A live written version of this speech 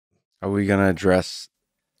Are we gonna address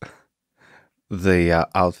the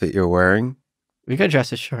outfit you're wearing? We could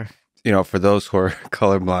address it, sure. You know, for those who are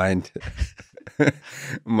colorblind,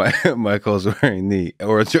 Michael's wearing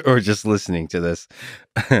or just listening to this.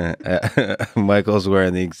 Michael's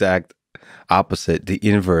wearing the exact opposite, the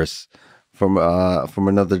inverse from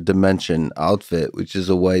another dimension outfit, which is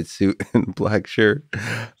a white suit and black shirt.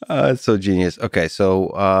 It's so genius. Okay,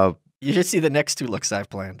 so you should see the next two looks I've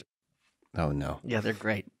planned. Oh no. Yeah, they're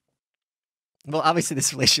great. Well, obviously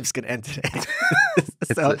this relationship's gonna end today.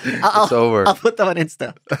 So it's over. I'll put them on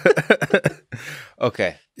Insta.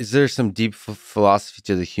 Okay. Is there some deep philosophy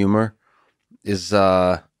to the humor? This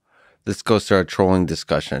goes to our trolling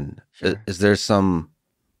discussion. Sure. Is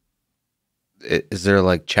there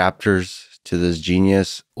like chapters to this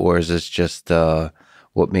genius, or is this just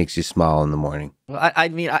what makes you smile in the morning? Well, I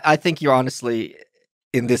mean, I think you're honestly,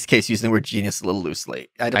 in this case, using the word genius a little loosely.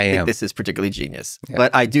 I don't think this is particularly genius,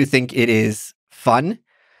 but I do think it is fun.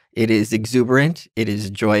 It is exuberant. It is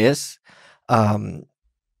joyous.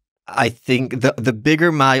 I think the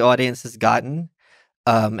bigger my audience has gotten,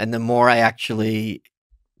 and the more I actually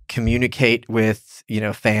communicate with,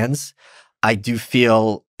 fans, I do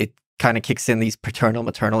feel it kind of kicks in these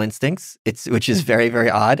maternal instincts. Which is very, very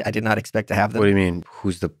odd. I did not expect to have them. What do you mean?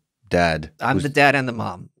 Who's the dad? I'm the dad and the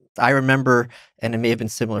mom. I remember, and it may have been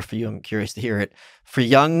similar for you, I'm curious to hear it. For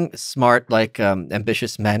young, smart,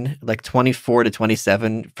 ambitious men, like 24 to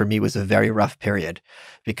 27, for me was a very rough period,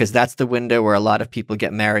 because that's the window where a lot of people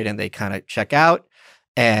get married and they kind of check out.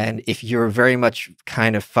 And if you're very much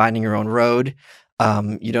kind of finding your own road,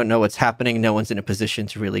 you don't know what's happening. No one's in a position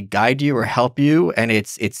to really guide you or help you. And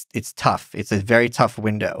it's tough. It's a very tough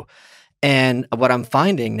window. And what I'm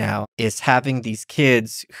finding now is having these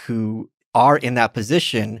kids who are in that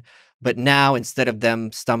position, but now instead of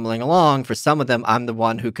them stumbling along, for some of them, I'm the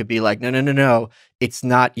one who could be like, no, it's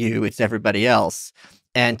not you, it's everybody else.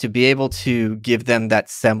 And to be able to give them that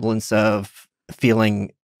semblance of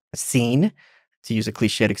feeling seen, to use a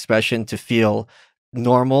cliched expression, to feel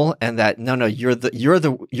normal, and that no, you're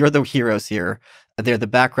the heroes here. They're the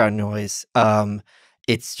background noise.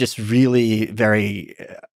 It's just really very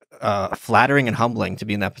flattering and humbling to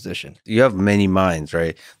be in that position. You have many minds,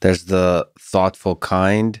 right? There's the thoughtful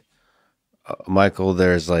kind, Michael.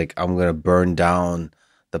 There's like, I'm gonna burn down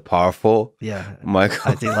the powerful. Yeah,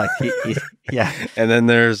 Michael. I do like yeah. And then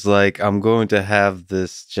there's like, I'm going to have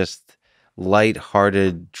this just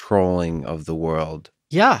light-hearted trolling of the world.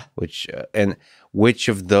 Yeah. Which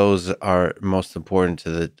of those are most important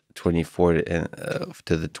to the 24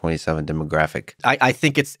 to the 27 demographic? I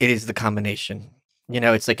think it is the combination.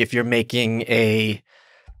 It's like if you're making a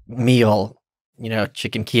meal,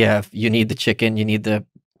 chicken Kiev, you need the chicken, you need the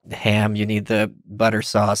ham, you need the butter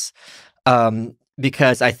sauce.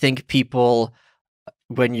 Because I think people,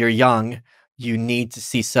 when you're young, you need to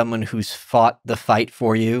see someone who's fought the fight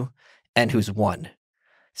for you and who's won.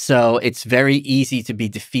 So it's very easy to be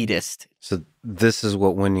defeatist. So this is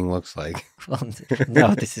what winning looks like. Well,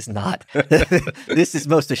 no, this is not. This is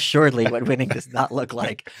most assuredly what winning does not look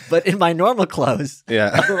like. But in my normal clothes,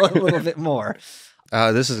 yeah, a little bit more.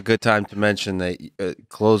 This is a good time to mention that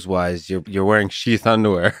clothes-wise, you're wearing sheath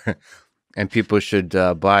underwear, and people should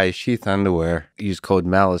buy sheath underwear. Use code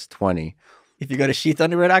Malice20. If you go to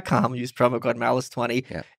sheathunderwear.com, use promo code Malice20.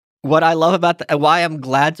 Yeah. What I love about why I'm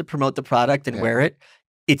glad to promote the product and wear it,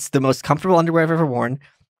 it's the most comfortable underwear I've ever worn,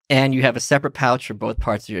 and you have a separate pouch for both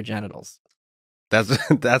parts of your genitals. That's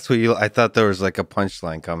what I thought there was like a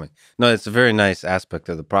punchline coming. No, it's a very nice aspect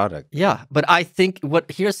of the product. Yeah, but I think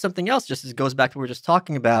here's something else, just as it goes back to what we were just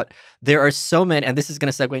talking about. There are so many, and this is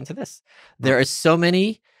going to segue into this. There are so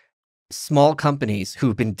many small companies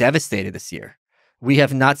who've been devastated this year. We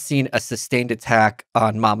have not seen a sustained attack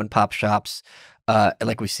on mom and pop shops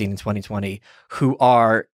like we've seen in 2020, who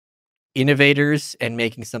are innovators and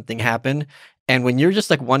making something happen. And when you're just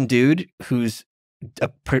like one dude who's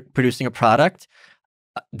producing a product,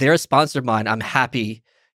 they're a sponsor of mine. I'm happy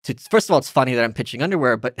to, first of all, it's funny that I'm pitching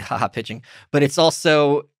underwear, but but it's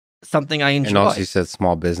also something I enjoy. And also you said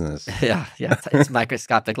small business. Yeah, it's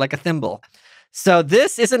microscopic, like a thimble. So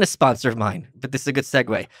this isn't a sponsor of mine, but this is a good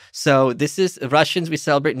segue. So this is Russians. We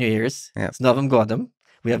celebrate New Year's. Yeah. It's Novym Godom.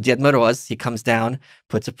 We have Ded Moroz. He comes down,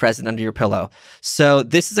 puts a present under your pillow. So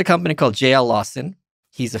this is a company called J.L. Lawson.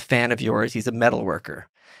 He's a fan of yours. He's a metal worker.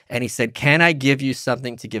 And he said, can I give you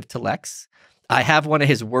something to give to Lex? I have one of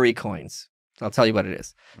his worry coins. I'll tell you what it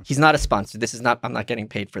is. He's not a sponsor. I'm not getting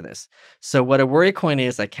paid for this. So what a worry coin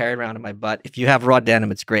is, I carry it around in my butt. If you have raw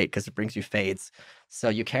denim, it's great because it brings you fades. So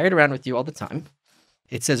you carry it around with you all the time.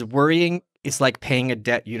 It says worrying is like paying a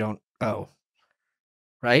debt you don't owe.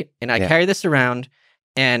 Right? And I carry this around,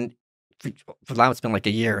 and for now it's been like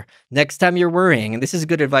a year. Next time you're worrying, and this is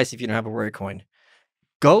good advice if you don't have a worry coin,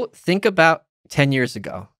 go think about 10 years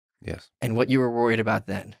ago. Yes. And what you were worried about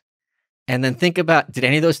then. And then think about, did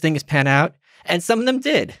any of those things pan out? And some of them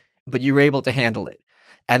did, but you were able to handle it.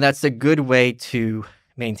 And that's a good way to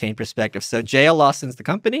maintain perspective. So JL Lawson's the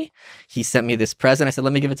company. He sent me this present. I said,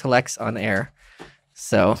 let me give it to Lex on air.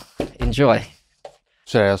 So enjoy.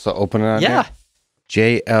 Should I also open it on Yeah.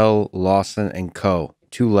 JL Lawson and Co.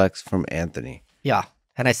 To Lex from Anthony. Yeah.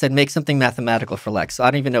 And I said, make something mathematical for Lex. So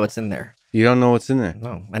I don't even know what's in there. You don't know what's in there?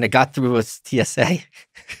 No. And it got through with TSA.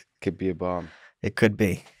 Could be a bomb. It could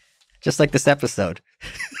be. Just like this episode.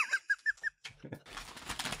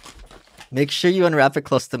 Make sure you unwrap it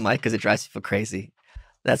close to the mic because it drives people crazy.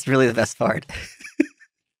 That's really the best part.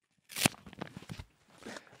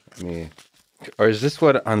 Or is this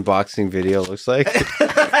what unboxing video looks like?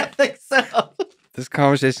 I think so. This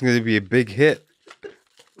conversation is going to be a big hit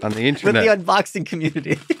on the internet. With the unboxing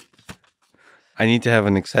community. I need to have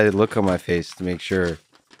an excited look on my face to make sure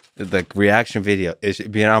that the reaction video, it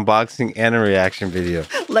should be an unboxing and a reaction video.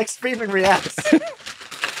 Lex Fridman reacts.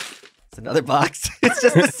 It's another box. It's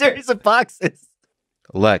just a series of boxes.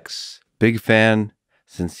 Lex, big fan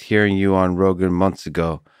since hearing you on Rogan months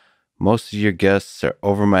ago. Most of your guests are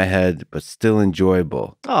over my head, but still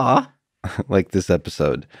enjoyable. Aw. Like this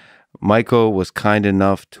episode. Michael was kind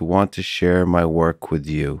enough to want to share my work with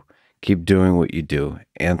you. Keep doing what you do.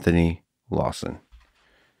 Anthony Lawson.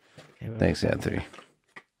 Okay, Thanks, Anthony.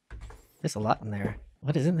 There's a lot in there.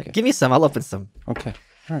 What is in there? Give me some. I'll open some. Okay.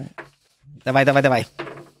 All right. Davai.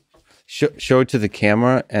 Show it to the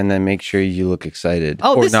camera and then make sure you look excited.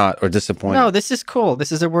 Oh, or not, or disappointed. No, this is cool.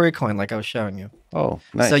 This is a worry coin like I was showing you. Oh,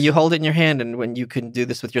 nice. So you hold it in your hand and when you can do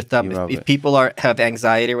this with your thumb. If people have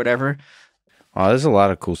anxiety or whatever. Oh, there's a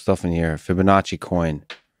lot of cool stuff in here. Fibonacci coin.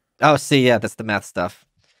 Oh, see, yeah, that's the math stuff.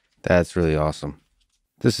 That's really awesome.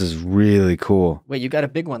 This is really cool. Wait, you got a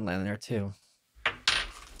big one in there too.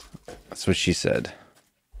 That's what she said.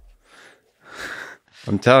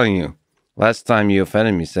 I'm telling you, last time you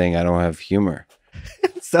offended me saying I don't have humor.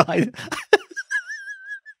 So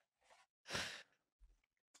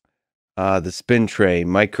the spin tray,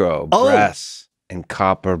 micro, brass, and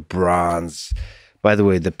copper bronze. By the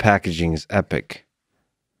way, the packaging is epic.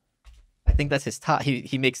 I think that's his top.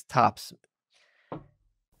 He makes tops.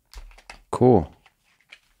 Cool.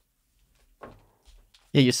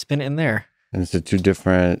 Yeah, you spin it in there. And it's the two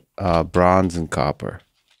different bronze and copper.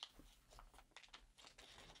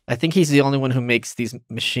 I think he's the only one who makes these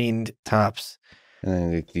machined tops.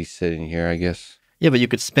 And then these sit in here, I guess. Yeah, but you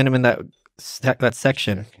could spin them in that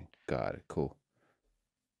section. Got it. Cool.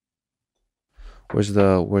 Where's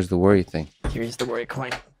the worry thing? Here's the worry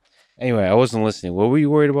coin. Anyway, I wasn't listening. What were you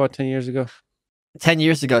worried about 10 years ago? 10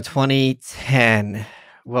 years ago, 2010.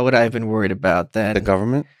 What would I have been worried about then? The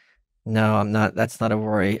government? No, I'm not. That's not a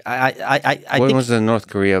worry. I when think was the North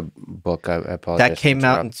Korea book? I apologize. that came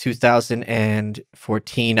out in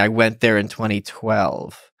 2014. I went there in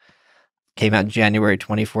 2012. Came out in January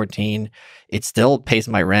 2014. It still pays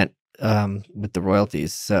my rent with the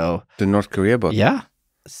royalties. So the North Korea book. yeah.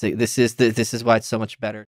 See, this is why it's so much better.